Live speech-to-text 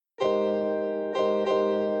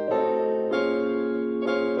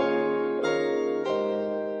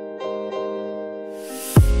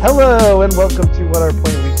Hello and welcome to What Our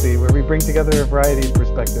Point Weekly, where we bring together a variety of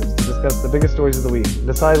perspectives to discuss the biggest stories of the week and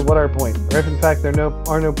decide what our point, or if in fact there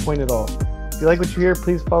are no point at all. If you like what you hear,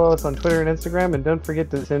 please follow us on Twitter and Instagram, and don't forget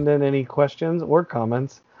to send in any questions or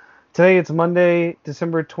comments. Today it's Monday,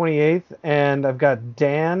 December 28th, and I've got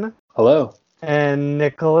Dan. Hello. And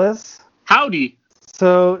Nicholas. Howdy.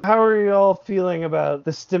 So how are you all feeling about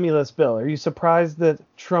the stimulus bill? Are you surprised that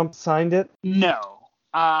Trump signed it? No.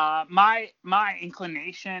 My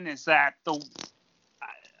inclination is that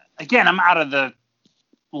again, I'm out of the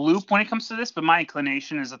loop when it comes to this, but my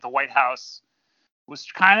inclination is that the White House was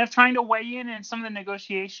kind of trying to weigh in some of the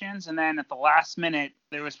negotiations, and then at the last minute,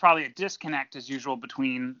 there was probably a disconnect as usual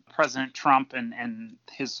between President Trump and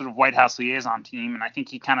his sort of White House liaison team, and I think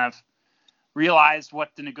he kind of realized where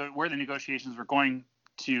the negotiations were going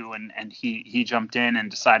to, and he jumped in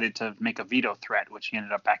and decided to make a veto threat, which he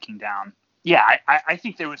ended up backing down. Yeah, I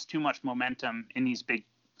think there was too much momentum in these big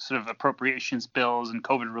sort of appropriations bills and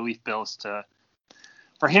COVID relief bills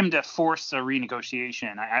for him to force a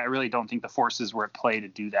renegotiation. I really don't think the forces were at play to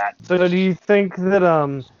do that. So do you think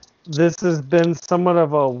that this has been somewhat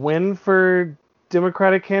of a win for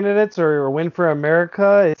Democratic candidates or a win for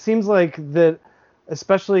America? It seems like that,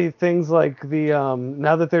 especially things like the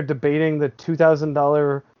now that they're debating the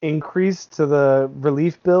 $2,000 increase to the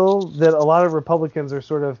relief bill, that a lot of Republicans are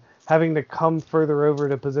sort of having to come further over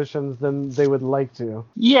to positions than they would like to.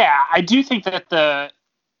 Yeah, I do think that I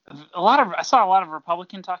saw a lot of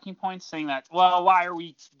Republican talking points saying that, well, why are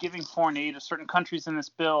we giving foreign aid to certain countries in this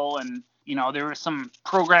bill? And, there were some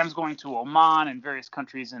programs going to Oman and various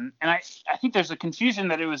countries. And I think there's a confusion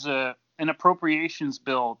that it was an appropriations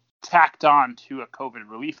bill tacked on to a COVID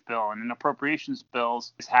relief bill. And appropriations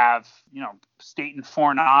bills have, state and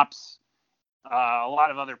foreign ops, a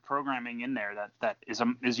lot of other programming in there that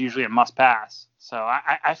is usually a must pass. So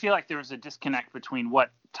I feel like there was a disconnect between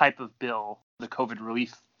what type of bill the COVID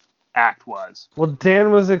relief act was. Well,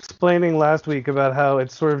 Dan was explaining last week about how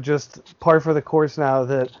it's sort of just par for the course now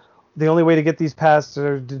that the only way to get these passed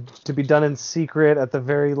are to be done in secret at the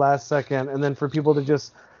very last second, and then for people to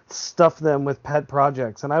just stuff them with pet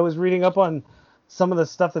projects. And I was reading up on some of the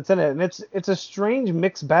stuff that's in it, and it's a strange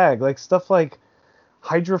mixed bag. Like stuff like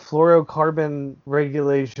hydrofluorocarbon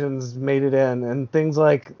regulations made it in, and things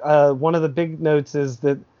like one of the big notes is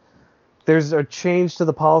that there's a change to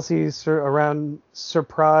the policies around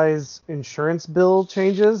surprise insurance bill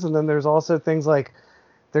changes, and then there's also things like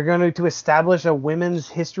they're going to establish a women's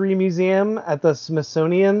history museum at the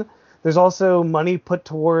Smithsonian. There's also money put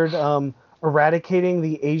toward eradicating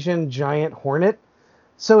the Asian giant hornet.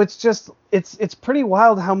 So it's pretty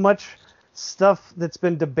wild how much stuff that's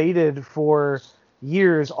been debated for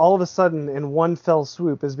years all of a sudden in one fell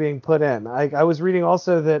swoop is being put in. I was reading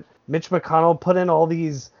also that Mitch McConnell put in all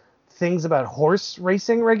these things about horse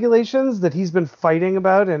racing regulations that he's been fighting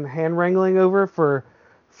about and hand wrangling over for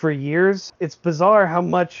years. It's bizarre how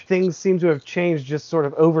much things seem to have changed just sort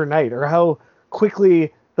of overnight, or how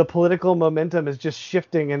quickly the political momentum is just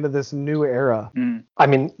shifting into this new era. I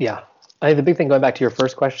mean, yeah. I think the big thing, going back to your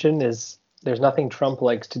first question, is there's nothing Trump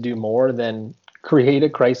likes to do more than create a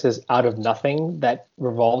crisis out of nothing that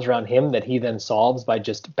revolves around him that he then solves by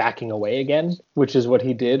just backing away again, which is what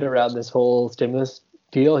he did around this whole stimulus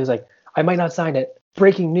deal. He's like, I might not sign it.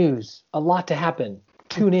 Breaking news. A lot to happen.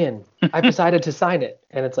 Tune in. I've decided to sign it.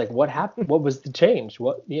 And it's like, what happened? What was the change?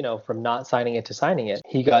 From not signing it to signing it?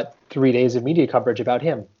 He got 3 days of media coverage about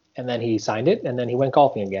him. And then he signed it, and then he went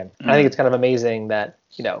golfing again. I think it's kind of amazing that,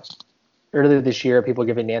 earlier this year, people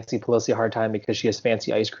giving Nancy Pelosi a hard time because she has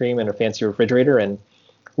fancy ice cream and a fancy refrigerator. And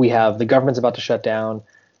we have the government's about to shut down.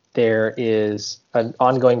 There is an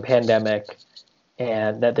ongoing pandemic,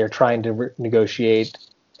 and that they're trying to negotiate,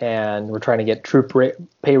 and we're trying to get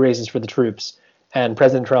pay raises for the troops. And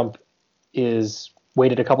President Trump is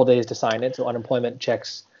waited a couple days to sign it, so unemployment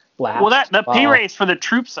checks lapsed. Well, the pay raise for the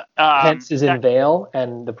troops. Pence is in Vail,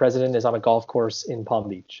 and the president is on a golf course in Palm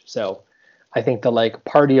Beach. So I think the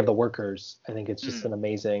party of the workers, I think it's just an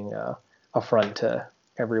amazing affront to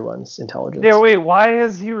everyone's intelligence. Yeah, wait, why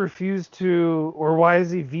has he refused to, or why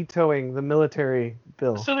is he vetoing the military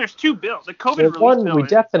bill? So there's two bills. The COVID relief bill. We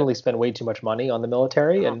definitely spend way too much money on the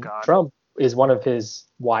military, and Trump is one of his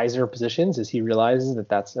wiser positions, is he realizes that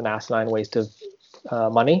that's an asinine waste of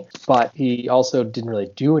money, but he also didn't really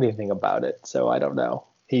do anything about it. So I don't know.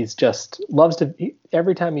 He's just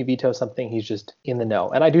every time he vetoes something, he's just in the know.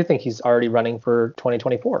 And I do think he's already running for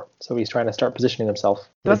 2024. So he's trying to start positioning himself.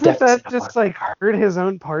 Doesn't that just hurt his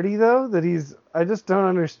own party though? I just don't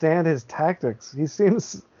understand his tactics. He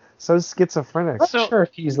seems so schizophrenic. I'm not So- sure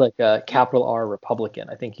if he's like a capital R Republican.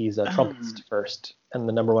 I think he's a Trumpist first, and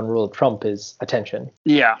the number one rule of Trump is attention.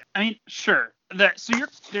 Yeah, I mean, sure.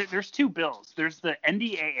 There's two bills. There's the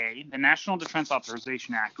NDAA, the National Defense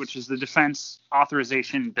Authorization Act, which is the defense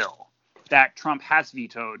authorization bill that Trump has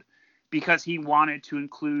vetoed because he wanted to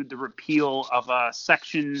include the repeal of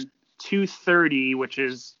Section 230, which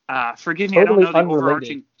is, forgive me, Totally I don't know the unrelated.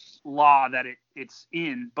 overarching law that it's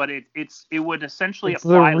in, but it would essentially It's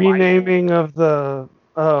the apply renaming of the.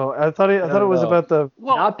 Oh, I thought it was no. about the.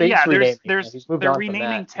 Well, Not base yeah, renaming. there's He's moved they're on from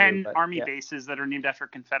renaming that, 10 but, army yeah. bases that are named after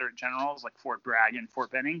Confederate generals like Fort Bragg and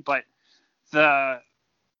Fort Benning, but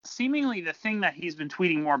seemingly the thing that he's been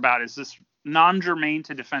tweeting more about is this non-germane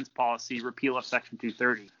to defense policy repeal of Section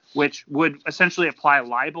 230, which would essentially apply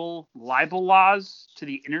libel laws to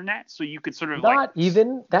the internet, so you could sort of Not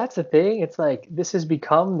even. That's the thing. It's like this has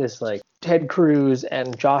become this like Ted Cruz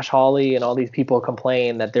and Josh Hawley and all these people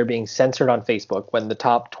complain that they're being censored on Facebook when the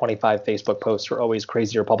top 25 Facebook posts are always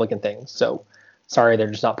crazy Republican things. So sorry,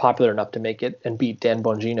 they're just not popular enough to make it and beat Dan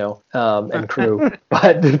Bongino and crew.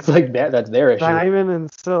 But it's like that's their issue. Diamond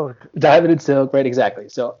and Silk. Diamond and Silk, right? Exactly.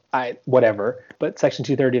 So whatever. But Section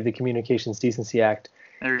 230 of the Communications Decency Act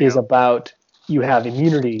is about you have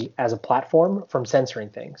immunity as a platform from censoring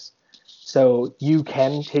things. So you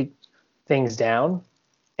can take things down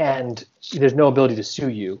and there's no ability to sue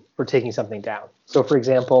you for taking something down. So for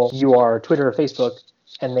example, you are Twitter or Facebook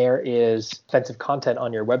and there is offensive content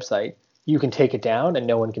on your website. You can take it down and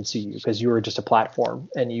no one can sue you because you are just a platform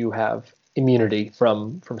and you have immunity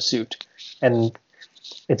from suit. And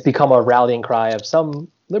it's become a rallying cry of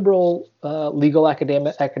some liberal legal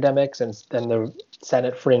academics and the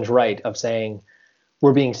Senate fringe right of saying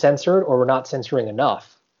we're being censored or we're not censoring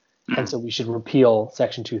enough. And so we should repeal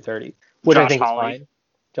Section 230, which I think is fine.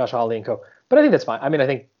 Josh Hawley and co. But I think that's fine. I mean,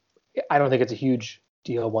 I don't think it's a huge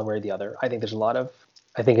deal one way or the other. I think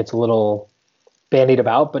I think it's a little bandied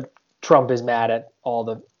about, but Trump is mad at all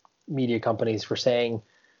the media companies for saying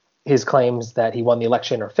his claims that he won the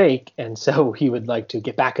election are fake, and so he would like to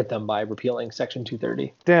get back at them by repealing Section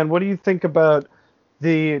 230. Dan, what do you think about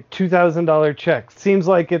the $2,000 check? Seems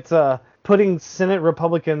like it's putting Senate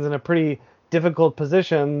Republicans in a pretty difficult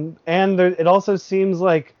position, and it also seems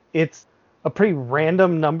like it's a pretty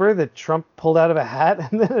random number that Trump pulled out of a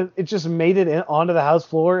hat, and then it just made it onto the House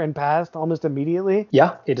floor and passed almost immediately.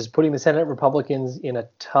 Yeah, it is putting the Senate Republicans in a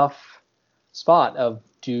tough spot of,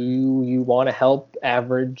 do you want to help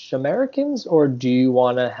average Americans or do you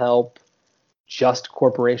want to help just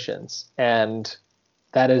corporations? And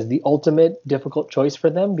that is the ultimate difficult choice for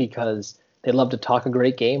them because they love to talk a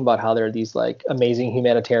great game about how they're these like amazing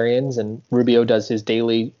humanitarians, and Rubio does his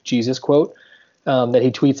daily Jesus quote that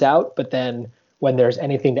he tweets out. But then when there's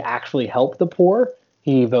anything to actually help the poor,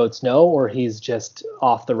 he votes no, or he's just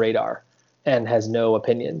off the radar and has no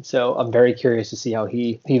opinion. So I'm very curious to see how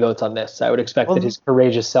he votes on this. I would expect that his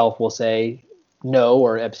courageous self will say no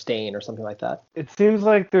or abstain or something like that. It seems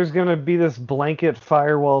like there's going to be this blanket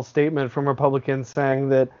firewall statement from Republicans saying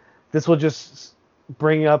that this will just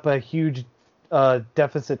bring up a huge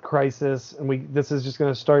deficit crisis, and this is just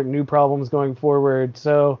going to start new problems going forward.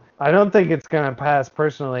 So I don't think it's going to pass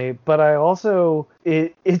personally, but I also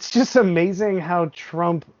it's just amazing how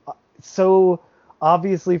Trump so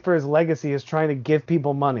obviously for his legacy is trying to give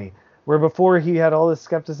people money, where before he had all this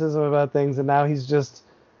skepticism about things, and now he's just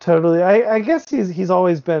totally. I guess he's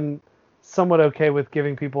always been somewhat okay with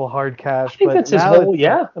giving people hard cash. I think but that's his now whole.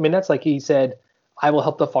 Yeah, I mean that's like he said, I will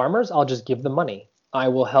help the farmers. I'll just give them money. I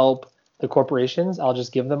will help the corporations. I'll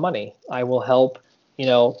just give them money. I will help,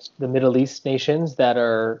 the Middle East nations that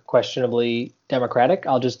are questionably democratic.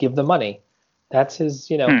 I'll just give them money. That's his,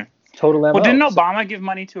 total MO. Well, didn't Obama give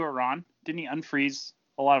money to Iran? Didn't he unfreeze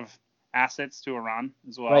a lot of assets to Iran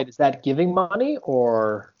as well? Right. Is that giving money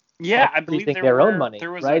or? Yeah, I believe their own money.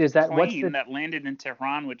 There was right? a Is that plane that landed in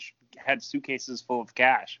Tehran which had suitcases full of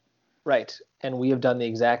cash. Right. And we have done the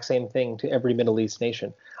exact same thing to every Middle East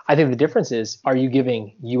nation. I think the difference is, are you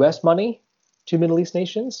giving U.S. money to Middle East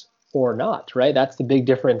nations or not? Right. That's the big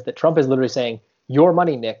difference, that Trump is literally saying your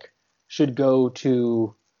money, Nick, should go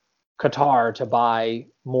to Qatar to buy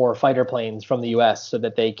more fighter planes from the U.S. so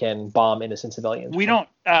that they can bomb innocent civilians.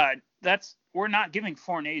 We're not giving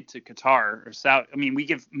foreign aid to Qatar or Saudi. I mean, we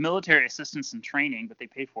give military assistance and training, but they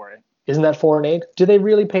pay for it. Isn't that foreign aid? Do they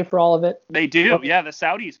really pay for all of it? They do. Yeah, the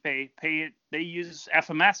Saudis pay it. They use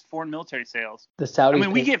FMS, foreign military sales. The Saudis. I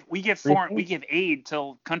mean, we give aid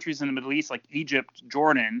to countries in the Middle East like Egypt,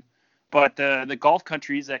 Jordan, but the Gulf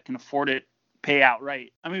countries that can afford it pay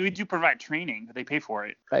outright. I mean, we do provide training, but they pay for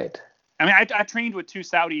it. Right. I mean, I trained with 2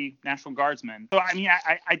 Saudi National Guardsmen. So I mean,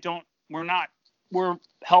 we're not we're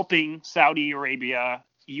helping Saudi Arabia,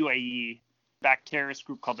 UAE, back terrorist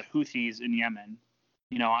group called the Houthis in Yemen.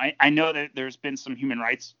 You know, I know that there's been some human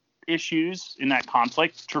rights issues in that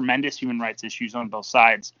conflict, tremendous human rights issues on both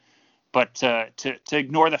sides. But to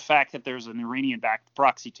ignore the fact that there's an Iranian-backed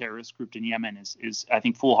proxy terrorist group in Yemen is I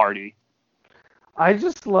think, foolhardy. I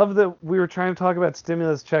just love that we were trying to talk about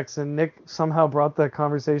stimulus checks, and Nick somehow brought the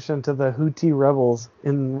conversation to the Houthi rebels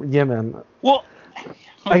in Yemen. Well,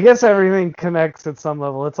 I guess everything connects at some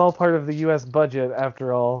level. It's all part of the U.S. budget,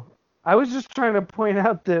 after all. I was just trying to point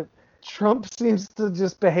out that Trump seems to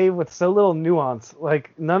just behave with so little nuance.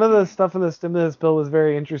 Like, none of the stuff in the stimulus bill was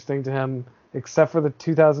very interesting to him, except for the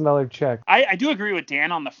 $2,000 check. I do agree with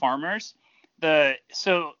Dan on the farmers.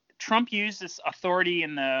 So Trump used this authority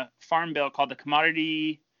in the farm bill called the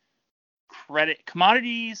Commodities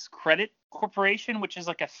Credit Corporation, which is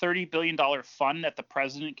like a $30 billion fund that the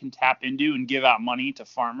president can tap into and give out money to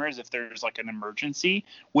farmers if there's like an emergency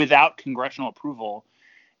without congressional approval.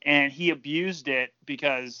 And he abused it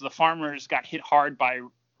because the farmers got hit hard by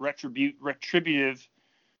retributive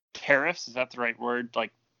tariffs. Is that the right word?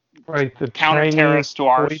 Like, right, the counter tariffs to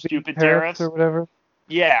our stupid tariffs or whatever.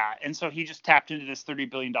 Yeah, and so he just tapped into this $30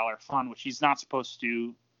 billion fund, which he's not supposed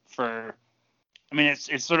to.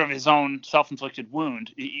 It's sort of his own self-inflicted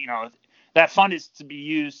wound. You know, that fund is to be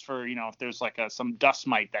used for, you know, if there's like some dust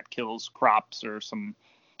mite that kills crops or some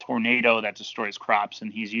tornado that destroys crops,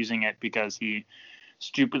 and he's using it because he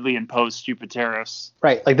stupidly imposed stupid tariffs.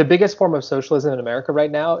 Right. Like, the biggest form of socialism in America right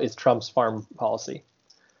now is Trump's farm policy,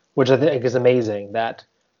 which I think is amazing that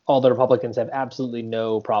all the Republicans have absolutely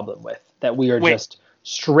no problem with. That we are just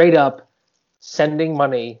straight up sending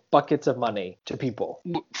money, buckets of money, to people.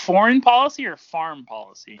 Foreign policy or farm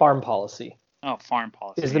policy? Farm policy. Oh, farm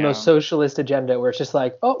policy. Is the most socialist agenda, where it's just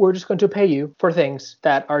like, oh, we're just going to pay you for things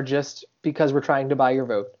that are just because we're trying to buy your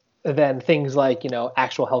vote. Then things like, you know,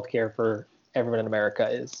 actual healthcare for everyone in America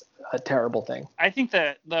is a terrible thing. I think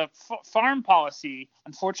the farm policy,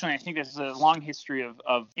 unfortunately, I think there's a long history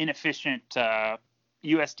of inefficient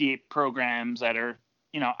USDA programs that are,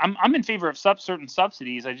 you know, I'm in favor of certain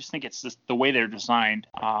subsidies. I just think it's just the way they're designed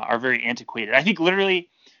are very antiquated. I think literally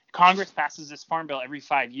Congress passes this farm bill every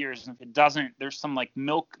 5 years, and if it doesn't, there's some like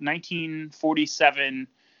 1947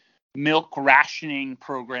 milk rationing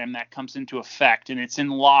program that comes into effect, and it's in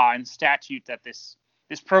law and statute that this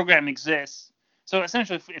program exists. So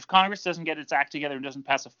essentially, if Congress doesn't get its act together and doesn't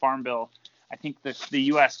pass a farm bill, I think the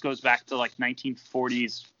U.S. goes back to like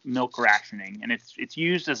 1940s milk rationing, and it's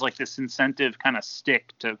used as like this incentive kind of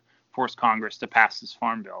stick to force Congress to pass this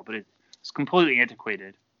farm bill, but it's completely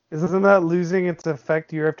antiquated. Isn't that losing its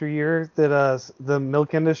effect year after year, that the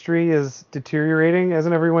milk industry is deteriorating?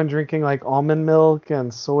 Isn't everyone drinking like almond milk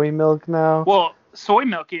and soy milk now? Well, soy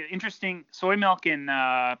milk, interesting. Soy milk and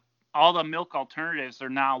all the milk alternatives are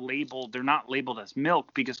now labeled. They're not labeled as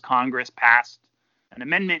milk because Congress passed an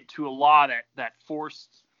amendment to a law that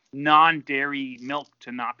forced non-dairy milk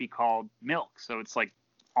to not be called milk. So it's like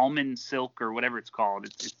almond silk or whatever it's called,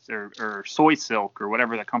 or soy silk or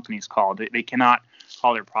whatever the company's called. They cannot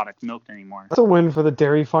call their product milk anymore. That's a win for the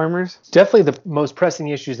dairy farmers. Definitely the most pressing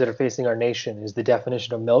issues that are facing our nation is the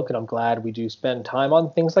definition of milk, and I'm glad we do spend time on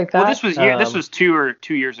things like that. Well, this was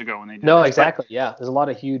 2 years ago when they did No, this, exactly. Yeah, there's a lot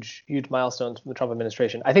of huge milestones from the Trump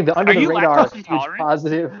administration. I think the under the radar huge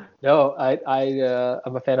positive. No,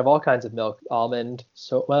 I'm a fan of all kinds of milk. Almond,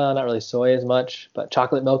 not really soy as much, but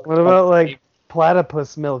chocolate milk. What about like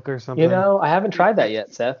platypus milk or something? You know, I haven't tried that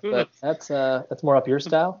yet, Seth, but that's more up your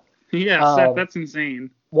style. Yeah, Seth, that's insane.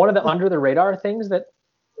 One of the under the radar things that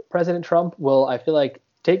President Trump will, I feel like,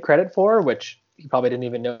 take credit for, which he probably didn't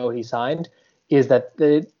even know he signed, is that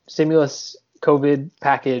the stimulus COVID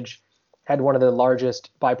package had one of the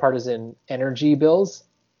largest bipartisan energy bills,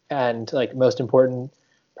 and like most important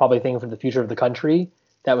probably thing for the future of the country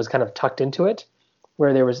that was kind of tucked into it,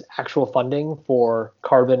 where there was actual funding for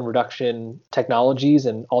carbon reduction technologies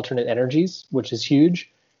and alternate energies, which is huge,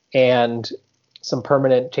 and some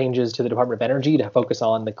permanent changes to the Department of Energy to focus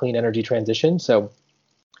on the clean energy transition. So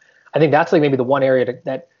I think that's like maybe the one area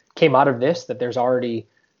that came out of this, that there's already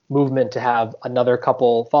movement to have another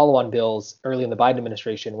couple follow-on bills early in the Biden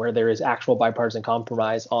administration where there is actual bipartisan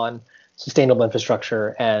compromise on sustainable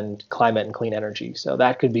infrastructure and climate and clean energy. So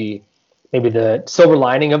that could be maybe the silver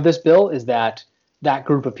lining of this bill, is that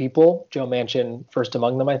group of people, Joe Manchin first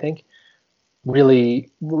among them, I think, really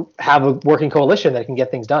have a working coalition that can get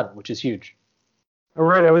things done, which is huge. All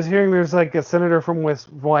right, I was hearing there's like a senator from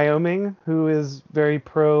Wyoming who is very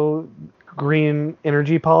pro green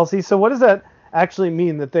energy policy. So what does that actually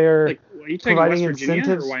mean, that they're are you talking providing West Virginia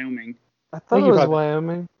incentives? or Wyoming? I thought it was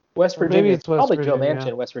Wyoming. West Virginia. Maybe it's West probably Virginia. Joe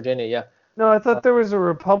Manchin, West Virginia, yeah. No, I thought there was a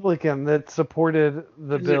Republican that supported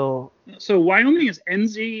the Is it- bill. So Wyoming is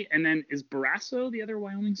Enzi, and then is Barrasso the other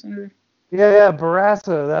Wyoming senator? Yeah,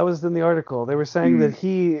 Barrasso. That was in the article. They were saying Hmm. that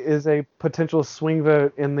he is a potential swing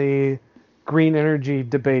vote in the green energy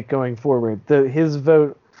debate going forward. His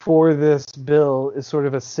vote for this bill is sort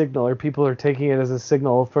of a signal, or people are taking it as a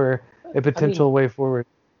signal for a potential way forward.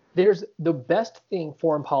 There's the best thing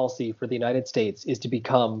foreign policy for the United States is to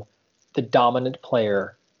become the dominant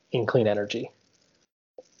player in clean energy.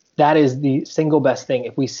 That is the single best thing.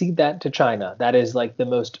 If we cede that to China, that is like the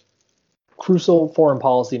most crucial foreign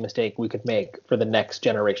policy mistake we could make for the next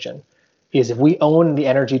generation. Is if we own the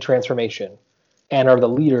energy transformation and are the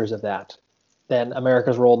leaders of that, then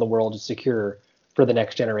America's role in the world is secure for the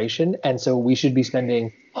next generation. And so we should be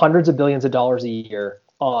spending hundreds of billions of dollars a year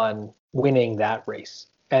on winning that race.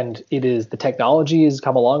 And it is the technology has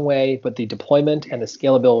come a long way, but the deployment and the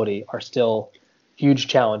scalability are still huge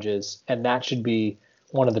challenges. And that should be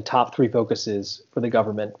one of the top three focuses for the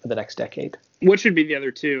government for the next decade. What should be the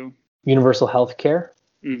other two? Universal health care.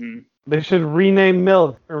 Mm-hmm. They should rename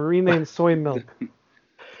milk or rename soy milk.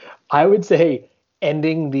 I would say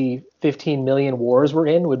ending the 15 million wars we're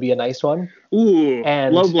in would be a nice one. Ooh,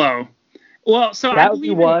 And low blow. Well, so I that would be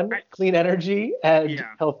believe one. Clean energy and Yeah.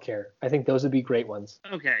 healthcare. I think those would be great ones.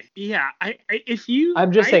 Okay, yeah. If you,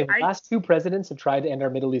 I'm just saying, the last two presidents have tried to end our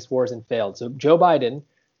Middle East wars and failed. So Joe Biden,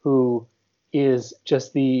 who is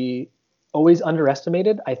just the always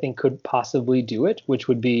underestimated, I think could possibly do it, which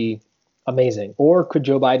would be amazing. Or could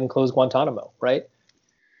Joe Biden close Guantanamo, right?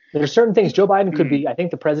 There are certain things. Joe Biden could be, I think,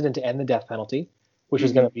 the president to end the death penalty, which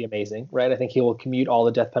is going to be amazing, right? I think he will commute all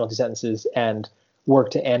the death penalty sentences and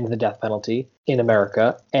work to end the death penalty in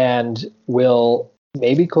America, and will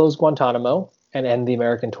maybe close Guantanamo and end the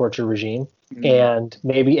American torture regime, and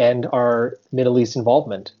maybe end our Middle East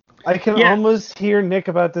involvement. I can almost hear Nick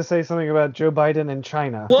about to say something about Joe Biden and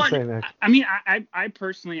China. Well, Say, Nick. I mean, I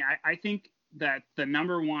personally, I think that the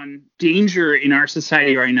number one danger in our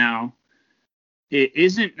society right now, it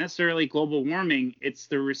isn't necessarily global warming. It's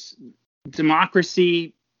the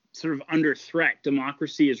democracy sort of under threat.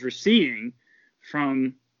 Democracy is receding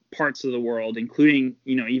from parts of the world, including,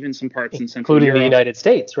 even some parts in Central Europe. Including the United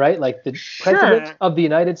States, right? Like the president of the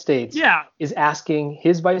United States is asking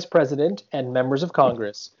his vice president and members of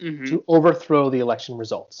Congress to overthrow the election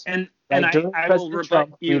results. And I will rebut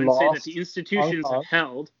you and say that the institutions have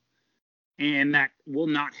held, and that will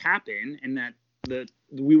not happen, and that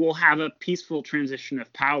we will have a peaceful transition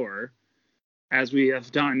of power as we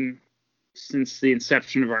have done since the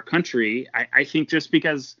inception of our country. I think just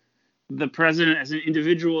because the president as an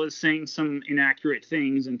individual is saying some inaccurate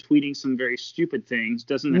things and tweeting some very stupid things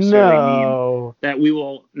doesn't necessarily mean that we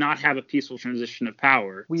will not have a peaceful transition of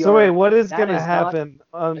power. Wait, what is going to happen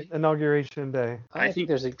on Inauguration Day? I think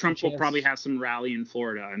Trump will probably have some rally in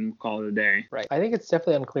Florida and call it a day. Right. I think it's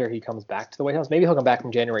definitely unclear he comes back to the White House. Maybe he'll come back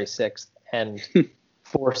from January 6th and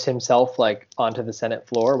force himself onto the Senate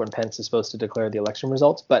floor when Pence is supposed to declare the election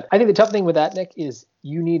results. But I think the tough thing with that, Nick, is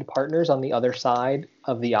you need partners on the other side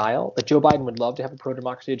of the aisle. Like Joe Biden would love to have a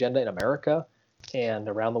pro-democracy agenda in America and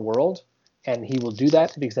around the world, and he will do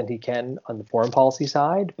that to the extent he can on the foreign policy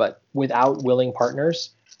side. But without willing partners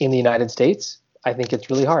in the United States, I think it's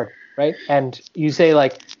really hard, right? And you say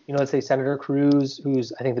let's say Senator Cruz,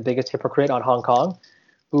 who's I think the biggest hypocrite on Hong Kong,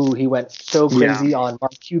 who he went so crazy on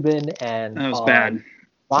Mark Cuban and that was bad.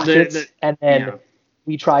 Rockets, and then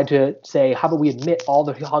we tried to say, how about we admit all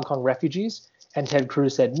the Hong Kong refugees? And Ted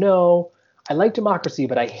Cruz said, no, I like democracy,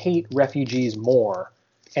 but I hate refugees more.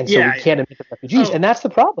 And so we can't admit the refugees. And that's the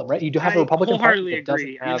problem, right? You do have a Republican Party that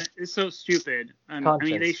doesn't have it's so stupid. I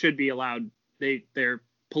mean, they should be allowed. Their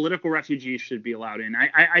political refugees should be allowed in.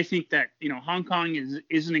 I think that, Hong Kong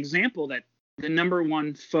is an example that the number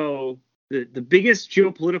one foe, the biggest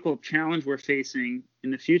geopolitical challenge we're facing in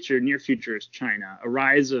the near future, is China. A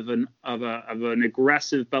rise of an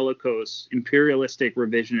aggressive, bellicose, imperialistic,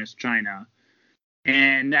 revisionist China,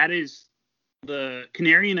 and that is the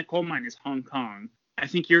canary in the coal mine is Hong Kong. I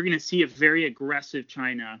think you're going to see a very aggressive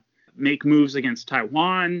China make moves against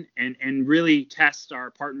Taiwan and really test our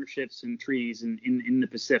partnerships and treaties in the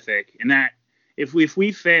Pacific. And that if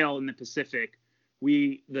we fail in the Pacific,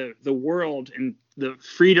 the world and the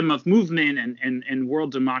freedom of movement and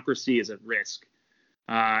world democracy is at risk.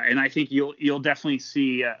 And I think you'll definitely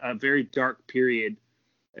see a very dark period,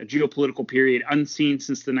 a geopolitical period unseen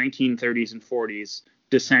since the 1930s and 40s,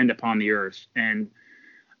 descend upon the earth. And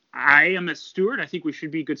I am a steward. I think we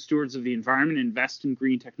should be good stewards of the environment, invest in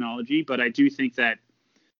green technology. But I do think that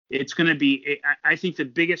it's going to be, I think the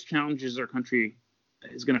biggest challenges our country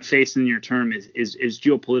is going to face in the near term is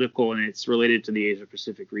geopolitical, and it's related to the Asia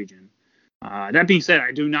Pacific region. That being said,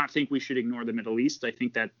 I do not think we should ignore the Middle East. I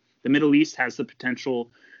think that the Middle East has the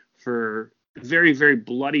potential for very, very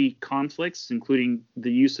bloody conflicts, including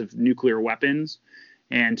the use of nuclear weapons.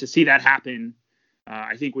 And to see that happen,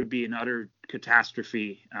 I think would be an utter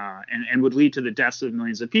catastrophe and would lead to the deaths of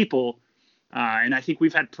millions of people. And I think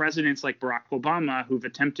we've had presidents like Barack Obama who've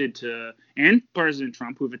attempted to, and President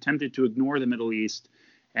Trump, who've attempted to ignore the Middle East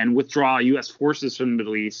and withdraw U.S. forces from the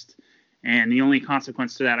Middle East. And the only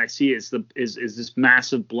consequence to that I see is this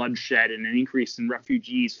massive bloodshed and an increase in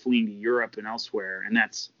refugees fleeing to Europe and elsewhere. And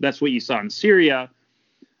that's what you saw in Syria.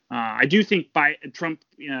 I do think by Trump,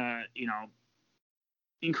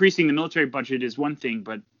 increasing the military budget is one thing,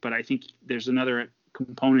 but I think there's another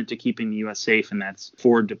component to keeping the U.S. safe, and that's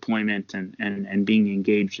forward deployment and being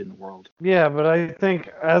engaged in the world. Yeah, but I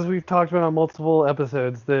think, as we've talked about on multiple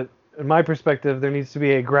episodes, that in my perspective, there needs to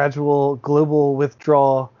be a gradual global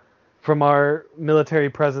withdrawal from our military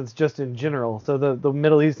presence just in general. So the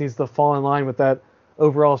Middle East needs to fall in line with that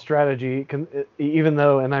overall strategy, even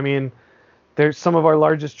though, and I mean, there's some of our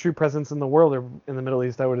largest troop presence in the world are in the Middle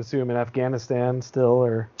East, I would assume, in Afghanistan still.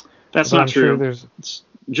 Or that's not true. It's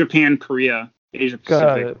Japan, Korea, Asia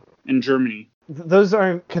Pacific, and Germany. Those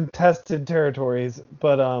aren't contested territories,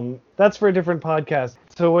 but that's for a different podcast.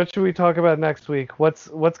 So what should we talk about next week? What's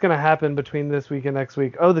going to happen between this week and next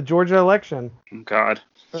week? Oh, the Georgia election. Oh, God.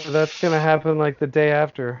 That's going to happen like the day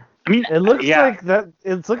after. I mean, it looks like that.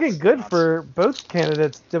 It's looking good for both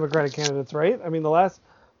candidates, Democratic candidates, right? I mean, the last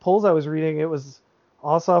polls I was reading,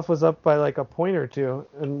 Ossoff was up by like a point or two,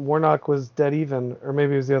 and Warnock was dead even, or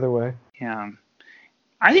maybe it was the other way. Yeah.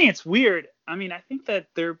 I think it's weird. I mean, I think that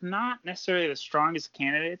they're not necessarily the strongest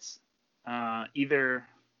candidates either.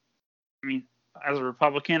 I mean, as a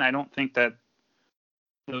Republican, I don't think that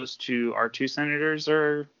our two senators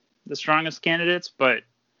are the strongest candidates, but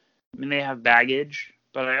I mean, they have baggage.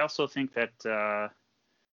 But I also think that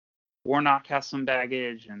Warnock has some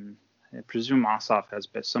baggage, and I presume Ossoff has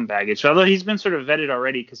some baggage. Although he's been sort of vetted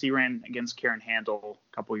already because he ran against Karen Handel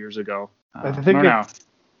a couple years ago. I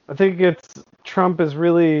think it's Trump is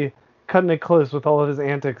really cutting it close with all of his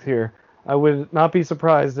antics here. I would not be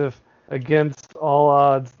surprised if, against all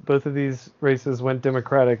odds, both of these races went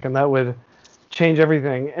Democratic, and that would change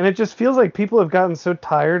everything. And it just feels like people have gotten so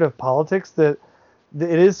tired of politics that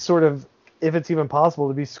it is sort of, if it's even possible,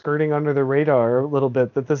 to be skirting under the radar a little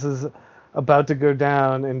bit, that this is about to go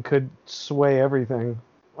down and could sway everything.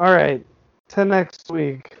 All right. Till next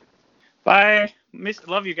week. Bye.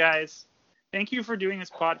 Love you guys. Thank you for doing this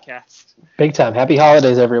podcast. Big time. Happy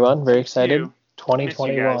holidays, everyone. Very excited.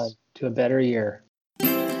 2021 to a better year.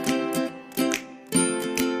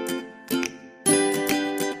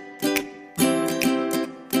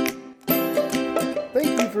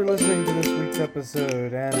 Thank you for listening to this week's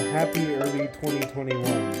episode, and happy early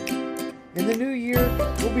 2021. In the new year,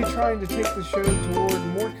 we'll be trying to take the show toward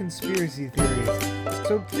more conspiracy theories,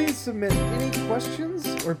 so please submit any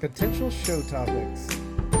questions or potential show topics.